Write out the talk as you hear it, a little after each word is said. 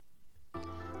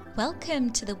Welcome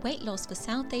to the Weight Loss for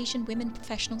South Asian Women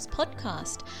Professionals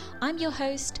podcast. I'm your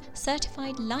host,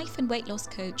 certified life and weight loss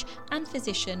coach and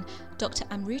physician, Dr.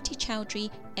 Amruti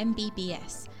Chowdhury,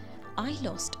 MBBS. I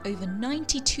lost over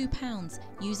 92 pounds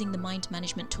using the mind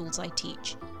management tools I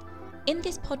teach. In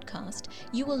this podcast,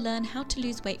 you will learn how to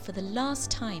lose weight for the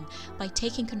last time by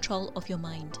taking control of your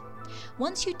mind.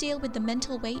 Once you deal with the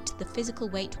mental weight, the physical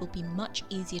weight will be much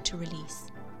easier to release.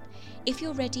 If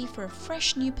you're ready for a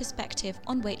fresh new perspective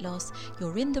on weight loss,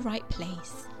 you're in the right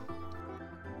place.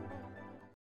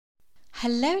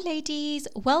 Hello ladies,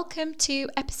 welcome to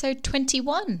episode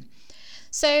 21.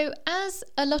 So as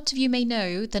a lot of you may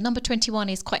know, the number 21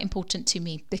 is quite important to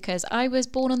me because I was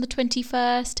born on the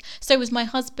 21st, so was my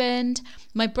husband,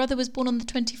 my brother was born on the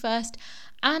 21st,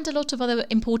 and a lot of other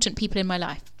important people in my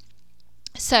life.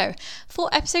 So for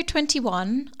episode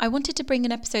 21, I wanted to bring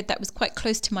an episode that was quite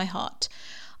close to my heart.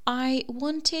 I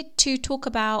wanted to talk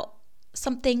about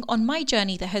something on my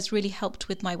journey that has really helped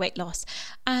with my weight loss,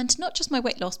 and not just my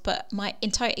weight loss, but my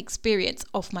entire experience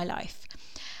of my life.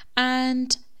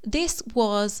 And this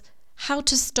was how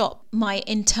to stop my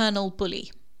internal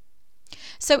bully.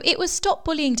 So it was Stop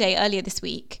Bullying Day earlier this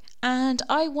week, and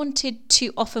I wanted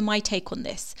to offer my take on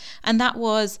this, and that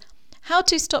was how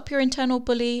to stop your internal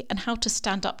bully and how to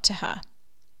stand up to her.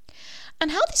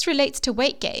 And how this relates to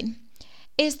weight gain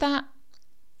is that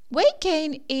weight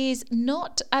gain is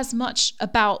not as much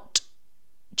about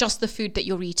just the food that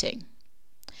you're eating.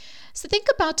 So think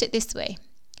about it this way.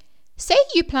 Say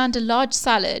you planned a large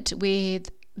salad with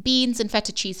beans and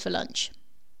feta cheese for lunch.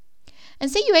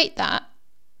 And say you ate that,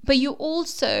 but you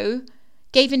also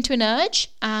gave into an urge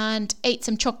and ate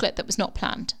some chocolate that was not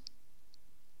planned.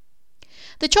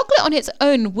 The chocolate on its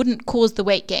own wouldn't cause the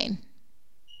weight gain.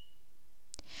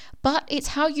 But it's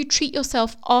how you treat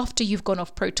yourself after you've gone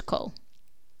off protocol.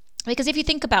 Because if you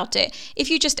think about it,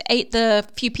 if you just ate the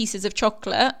few pieces of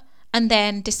chocolate and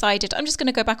then decided, I'm just going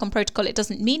to go back on protocol, it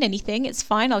doesn't mean anything, it's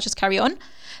fine, I'll just carry on,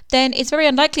 then it's very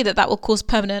unlikely that that will cause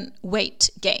permanent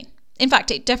weight gain. In fact,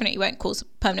 it definitely won't cause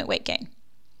permanent weight gain.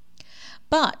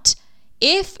 But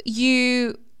if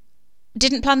you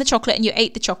didn't plan the chocolate and you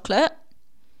ate the chocolate,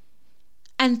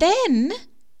 and then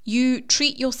you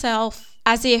treat yourself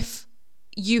as if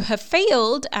you have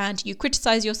failed and you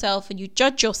criticize yourself and you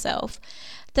judge yourself,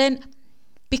 then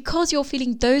because you're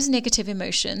feeling those negative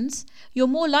emotions, you're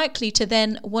more likely to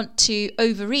then want to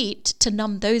overeat to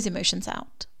numb those emotions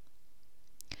out.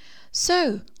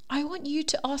 So I want you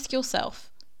to ask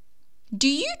yourself, do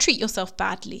you treat yourself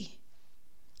badly?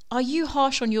 Are you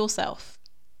harsh on yourself?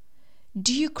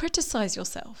 Do you criticize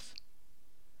yourself?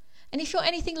 And if you're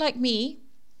anything like me,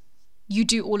 you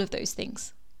do all of those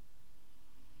things.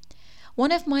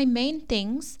 One of my main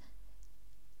things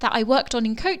that I worked on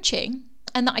in coaching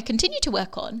and that I continue to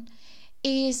work on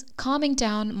is calming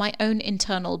down my own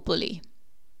internal bully.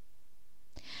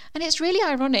 And it's really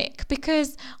ironic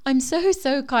because I'm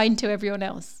so kind to everyone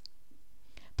else.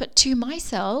 But to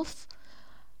myself,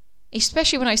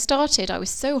 especially when I started, I was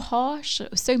so harsh, I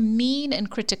was so mean and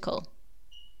critical.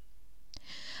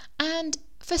 And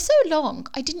for so long,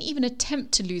 I didn't even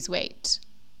attempt to lose weight.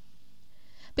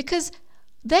 Because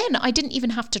then I didn't even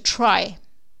have to try.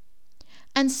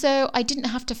 And so I didn't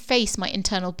have to face my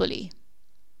internal bully.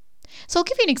 So I'll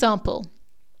give you an example.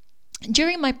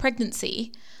 During my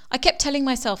pregnancy, I kept telling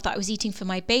myself that I was eating for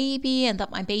my baby and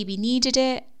that my baby needed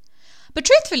it. But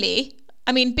truthfully,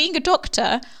 being a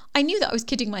doctor, I knew that I was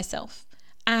kidding myself.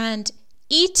 And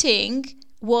eating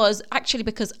was actually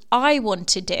because I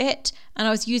wanted it and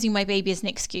I was using my baby as an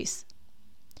excuse.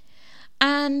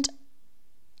 And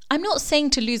I'm not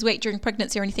saying to lose weight during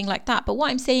pregnancy or anything like that, but what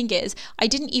I'm saying is I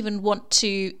didn't even want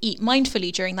to eat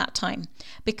mindfully during that time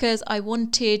because I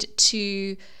wanted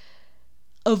to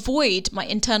avoid my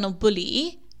internal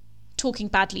bully talking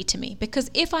badly to me.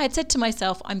 Because if I had said to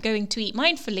myself, I'm going to eat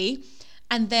mindfully,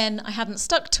 and then I hadn't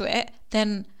stuck to it,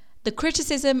 then the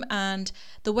criticism and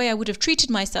the way I would have treated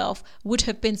myself would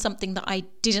have been something that I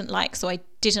didn't like, so I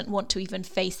didn't want to even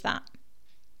face that.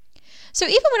 So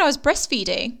even when I was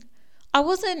breastfeeding, I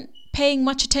wasn't paying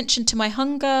much attention to my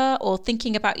hunger or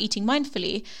thinking about eating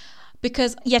mindfully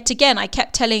because, yet again, I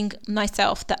kept telling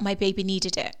myself that my baby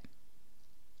needed it.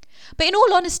 But in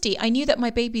all honesty, I knew that my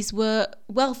babies were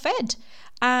well fed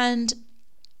and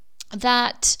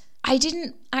that I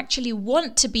didn't actually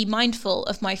want to be mindful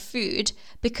of my food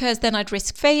because then I'd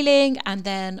risk failing and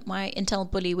then my internal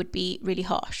bully would be really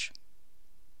harsh.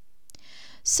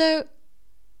 So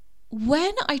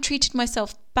when I treated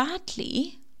myself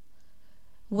badly,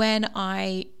 when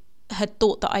I had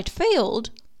thought that I'd failed,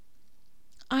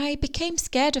 I became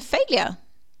scared of failure.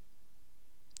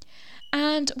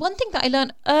 And one thing that I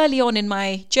learned early on in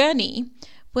my journey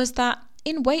was that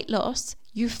in weight loss,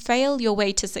 you fail your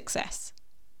way to success.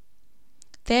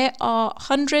 There are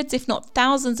hundreds, if not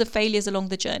thousands, of failures along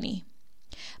the journey.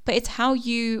 But it's how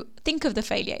you think of the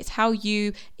failure, it's how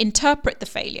you interpret the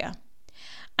failure.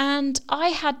 And I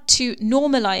had to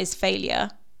normalize failure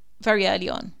very early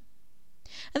on.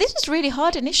 And this was really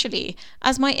hard initially,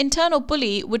 as my internal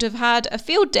bully would have had a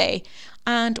field day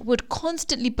and would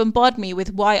constantly bombard me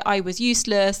with why I was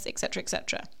useless, etc.,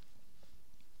 etc.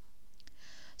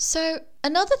 So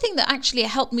another thing that actually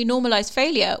helped me normalize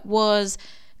failure was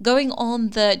going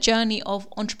on the journey of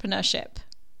entrepreneurship.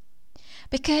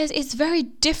 Because it's very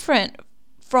different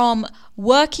from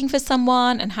working for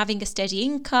someone and having a steady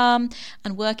income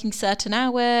and working certain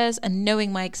hours and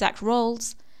knowing my exact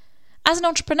roles. As an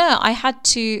entrepreneur, I had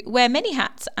to wear many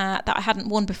hats that I hadn't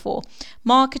worn before.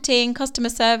 Marketing, customer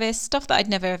service, stuff that I'd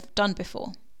never done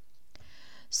before.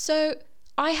 So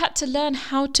I had to learn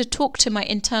how to talk to my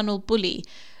internal bully,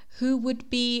 who would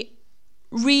be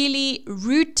really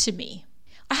rude to me.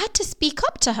 I had to speak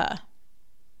up to her.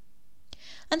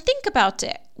 And think about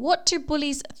it. What do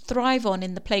bullies thrive on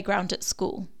in the playground at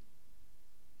school?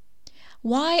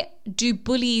 Why do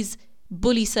bullies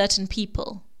bully certain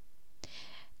people?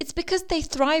 It's because they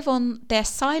thrive on their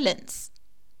silence.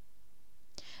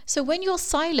 So when you're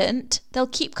silent, they'll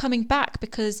keep coming back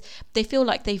because they feel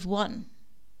like they've won.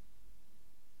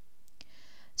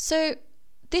 So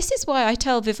this is why I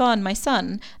tell Vivan, my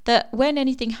son, that when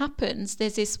anything happens,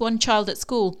 there's this one child at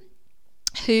school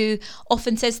who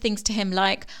often says things to him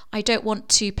like, I don't want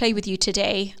to play with you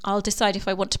today. I'll decide if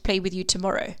I want to play with you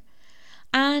tomorrow.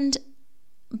 And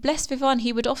bless Vivan,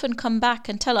 he would often come back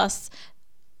and tell us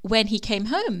when he came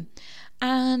home.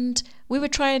 And we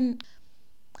would try and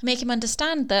make him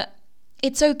understand that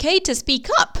it's okay to speak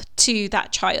up to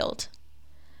that child.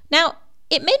 Now,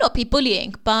 it may not be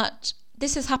bullying, but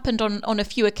this has happened on a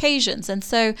few occasions. And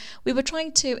so we were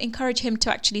trying to encourage him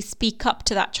to actually speak up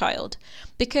to that child.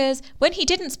 Because when he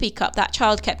didn't speak up, that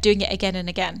child kept doing it again and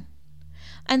again.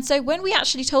 And so when we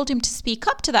actually told him to speak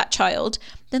up to that child,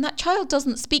 then that child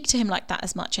doesn't speak to him like that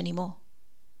as much anymore.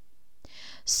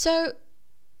 So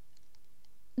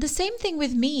the same thing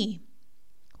with me.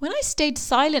 When I stayed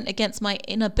silent against my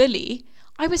inner bully,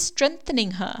 I was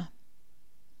strengthening her.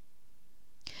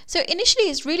 So initially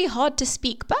it's really hard to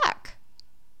speak back.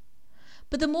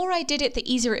 But the more I did it, the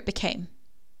easier it became.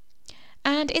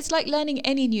 And it's like learning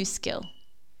any new skill.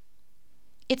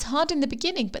 It's hard in the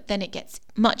beginning, but then it gets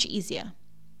much easier.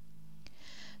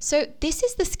 So this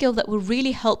is the skill that will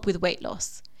really help with weight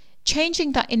loss,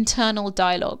 changing that internal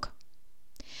dialogue.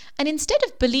 And instead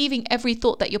of believing every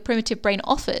thought that your primitive brain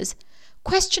offers,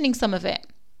 questioning some of it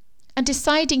and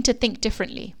deciding to think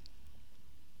differently.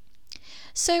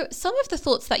 So some of the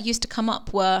thoughts that used to come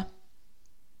up were,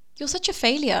 you're such a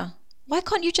failure. Why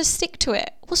can't you just stick to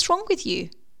it? What's wrong with you?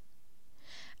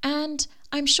 And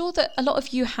I'm sure that a lot of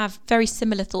you have very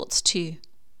similar thoughts too.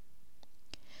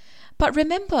 But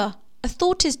remember, a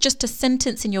thought is just a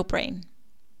sentence in your brain.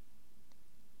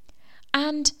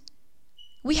 And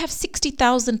we have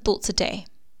 60,000 thoughts a day.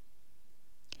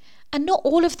 And not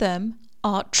all of them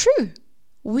are true.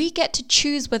 We get to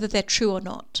choose whether they're true or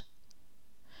not.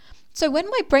 So when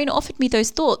my brain offered me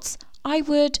those thoughts, I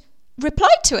would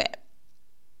reply to it.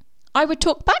 I would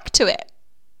talk back to it.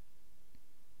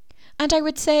 And I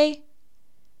would say,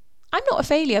 I'm not a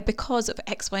failure because of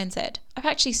X, Y, and Z. I've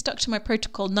actually stuck to my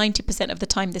protocol 90% of the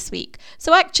time this week.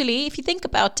 So actually, if you think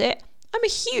about it, I'm a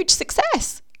huge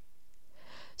success.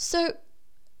 So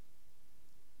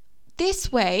this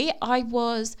way, I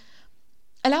was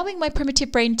allowing my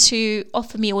primitive brain to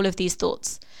offer me all of these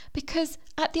thoughts. Because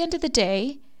at the end of the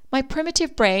day, my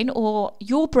primitive brain, or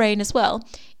your brain as well,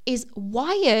 is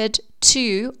wired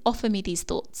to offer me these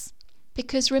thoughts.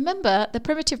 Because remember, the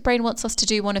primitive brain wants us to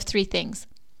do one of three things.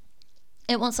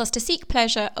 It wants us to seek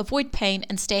pleasure, avoid pain,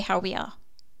 and stay how we are.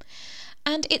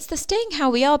 And it's the staying how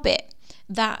we are bit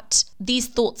that these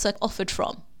thoughts are offered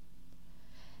from.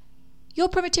 Your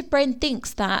primitive brain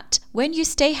thinks that when you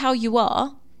stay how you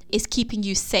are, is keeping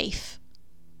you safe.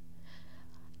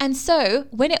 And so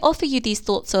when it offers you these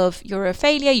thoughts of you're a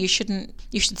failure, you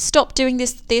should stop doing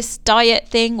this diet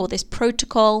thing or this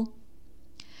protocol,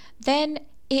 then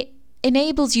it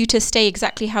enables you to stay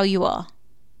exactly how you are.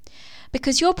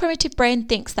 Because your primitive brain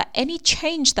thinks that any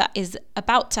change that is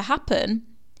about to happen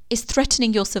is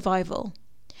threatening your survival.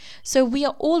 So we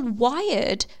are all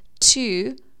wired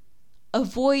to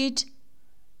avoid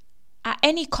at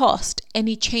any cost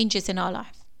any changes in our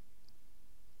life.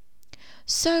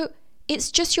 So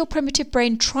it's just your primitive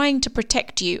brain trying to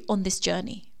protect you on this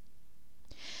journey.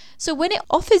 So when it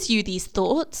offers you these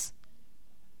thoughts,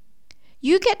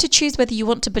 You get to choose whether you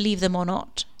want to believe them or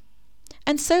not.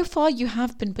 And so far you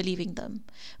have been believing them,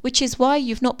 which is why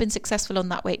you've not been successful on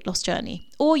that weight loss journey,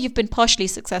 or you've been partially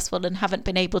successful and haven't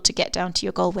been able to get down to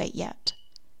your goal weight yet.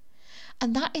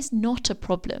 And that is not a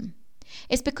problem.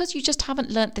 It's because you just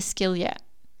haven't learnt the skill yet.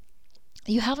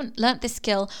 You haven't learnt the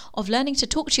skill of learning to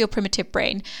talk to your primitive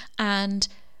brain and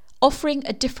offering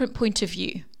a different point of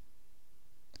view.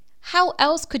 How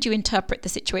else could you interpret the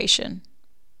situation?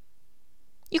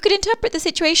 You could interpret the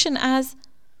situation as,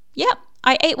 yep,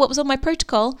 I ate what was on my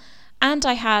protocol and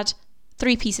I had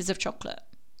 3 pieces of chocolate.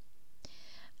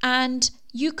 And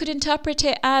you could interpret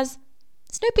it as,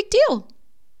 it's no big deal.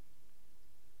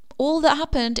 All that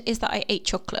happened is that I ate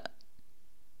chocolate.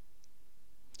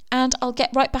 And I'll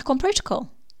get right back on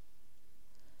protocol.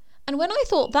 And when I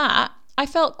thought that, I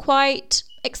felt quite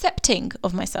accepting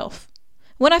of myself.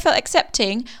 When I felt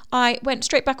accepting, I went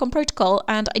straight back on protocol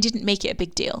and I didn't make it a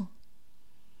big deal.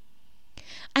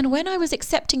 And when I was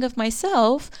accepting of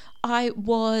myself, I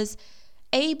was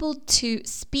able to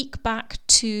speak back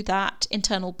to that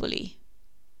internal bully.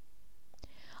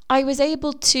 I was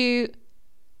able to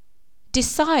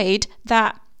decide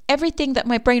that everything that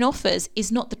my brain offers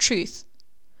is not the truth.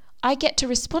 I get to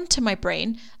respond to my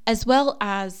brain as well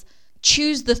as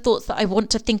choose the thoughts that I want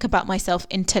to think about myself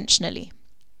intentionally.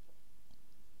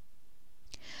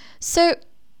 So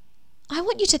I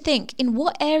want you to think, in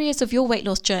what areas of your weight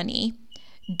loss journey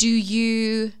do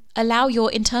you allow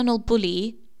your internal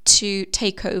bully to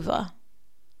take over?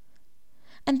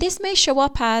 And this may show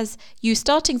up as you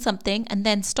starting something and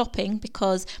then stopping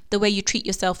because the way you treat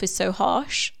yourself is so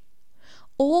harsh.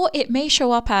 Or it may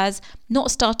show up as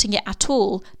not starting it at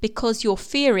all because you're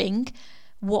fearing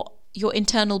what your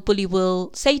internal bully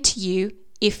will say to you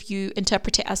if you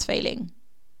interpret it as failing.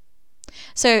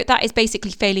 So that is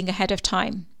basically failing ahead of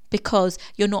time because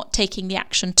you're not taking the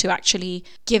action to actually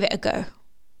give it a go.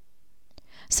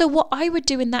 So what I would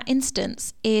do in that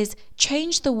instance is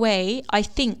change the way I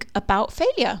think about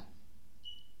failure.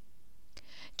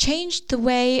 Change the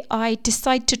way I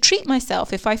decide to treat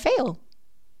myself if I fail.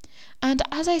 And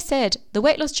as I said, the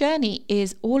weight loss journey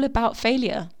is all about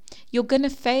failure. You're going to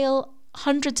fail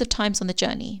hundreds of times on the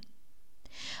journey.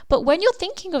 But when you're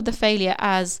thinking of the failure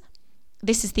as,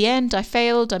 this is the end, I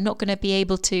failed, I'm not going to be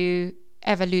able to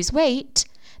ever lose weight,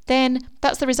 then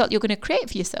that's the result you're going to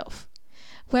create for yourself.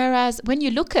 Whereas when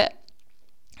you look at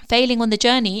failing on the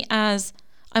journey as,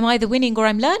 I'm either winning or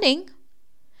I'm learning,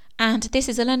 and this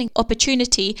is a learning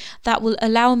opportunity that will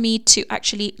allow me to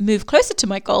actually move closer to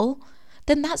my goal,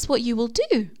 then that's what you will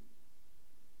do.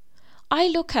 I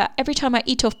look at every time I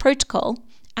eat off protocol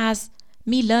as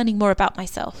me learning more about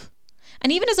myself.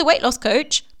 And even as a weight loss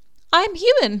coach, I'm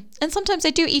human and sometimes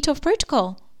I do eat off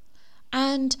protocol.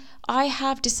 And I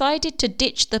have decided to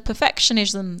ditch the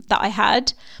perfectionism that I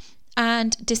had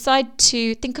and decide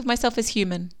to think of myself as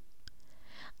human.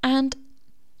 And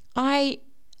I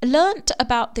learnt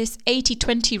about this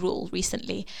 80-20 rule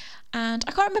recently, and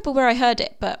I can't remember where I heard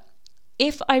it, but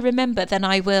if I remember, then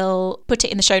I will put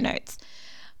it in the show notes.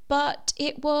 But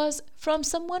it was from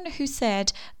someone who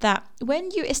said that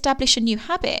when you establish a new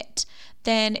habit,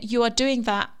 then you are doing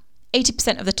that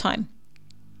 80% of the time.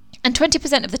 And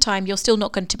 20% of the time, you're still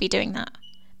not going to be doing that.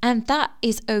 And that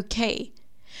is okay.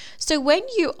 So when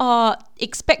you are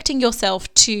expecting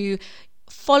yourself to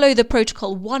follow the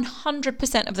protocol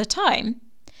 100% of the time,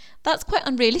 that's quite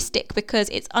unrealistic because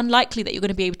it's unlikely that you're going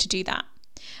to be able to do that.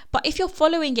 But if you're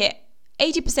following it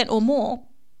 80% or more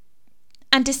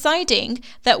and deciding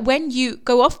that when you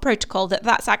go off protocol that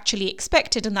that's actually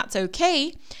expected and that's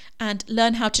okay, and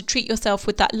learn how to treat yourself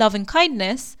with that love and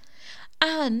kindness,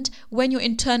 and when your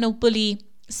internal bully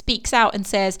speaks out and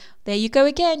says, there you go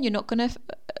again, you're not going to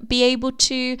be able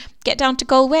to get down to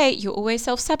goal weight, you always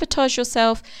self-sabotage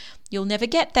yourself, you'll never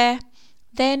get there,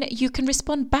 then you can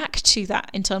respond back to that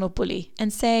internal bully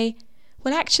and say,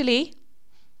 well, actually,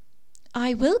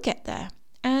 I will get there.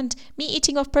 And me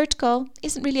eating off protocol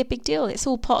isn't really a big deal. It's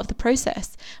all part of the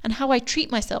process. And how I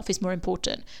treat myself is more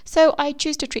important. So I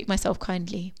choose to treat myself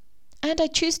kindly. And I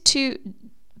choose to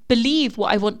believe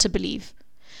what I want to believe.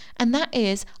 And that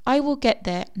is, I will get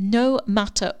there no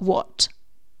matter what.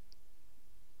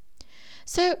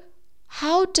 So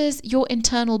how does your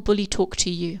internal bully talk to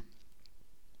you?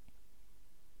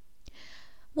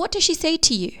 What does she say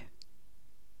to you?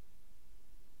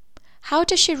 How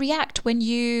does she react when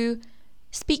you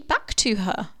speak back to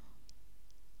her?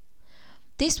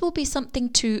 This will be something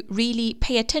to really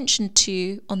pay attention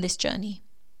to on this journey.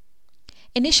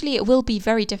 Initially, it will be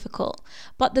very difficult,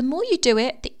 but the more you do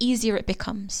it, the easier it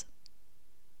becomes.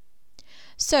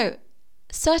 So,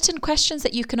 certain questions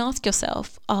that you can ask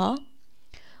yourself are,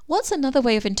 What's another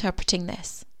way of interpreting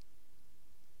this?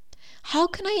 How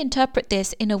can I interpret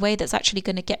this in a way that's actually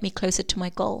going to get me closer to my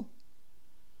goal?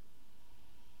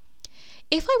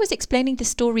 If I was explaining the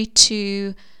story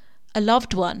to a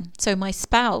loved one, so my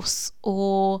spouse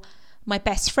or my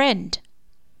best friend,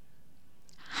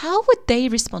 how would they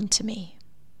respond to me?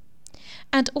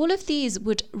 And all of these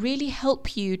would really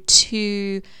help you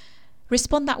to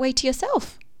respond that way to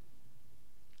yourself.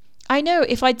 I know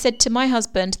if I'd said to my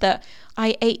husband that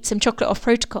I ate some chocolate off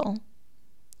protocol,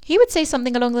 he would say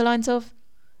something along the lines of,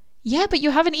 yeah, but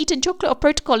you haven't eaten chocolate off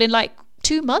protocol in like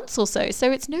 2 months or so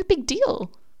it's no big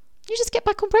deal. You just get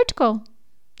back on protocol.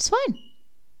 It's fine.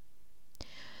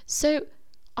 So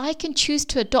I can choose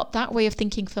to adopt that way of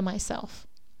thinking for myself.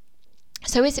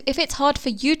 So if it's hard for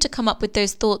you to come up with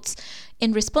those thoughts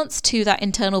in response to that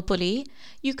internal bully,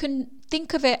 you can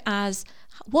think of it as,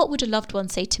 what would a loved one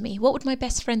say to me? What would my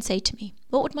best friend say to me?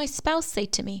 What would my spouse say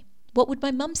to me? What would my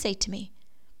mum say to me?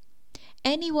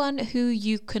 Anyone who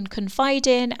you can confide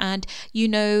in and you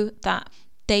know that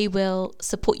they will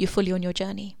support you fully on your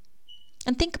journey.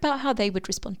 And think about how they would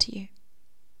respond to you.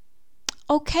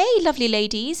 Okay, lovely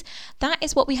ladies, that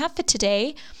is what we have for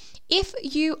today. If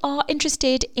you are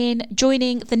interested in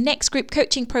joining the next group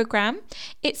coaching program,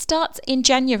 it starts in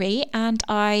January and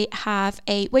I have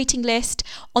a waiting list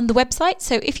on the website.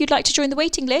 So if you'd like to join the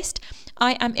waiting list,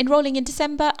 I am enrolling in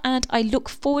December and I look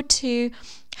forward to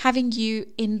having you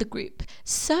in the group.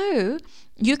 So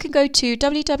you can go to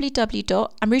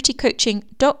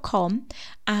www.amruticoaching.com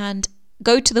and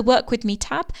go to the Work With Me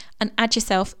tab and add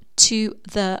yourself to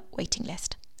the waiting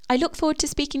list. I look forward to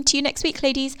speaking to you next week,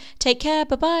 ladies. Take care.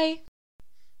 Bye-bye.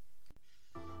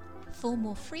 For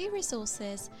more free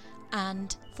resources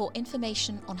and for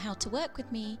information on how to work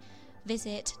with me,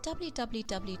 visit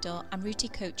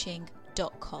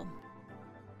www.amruticoaching.com.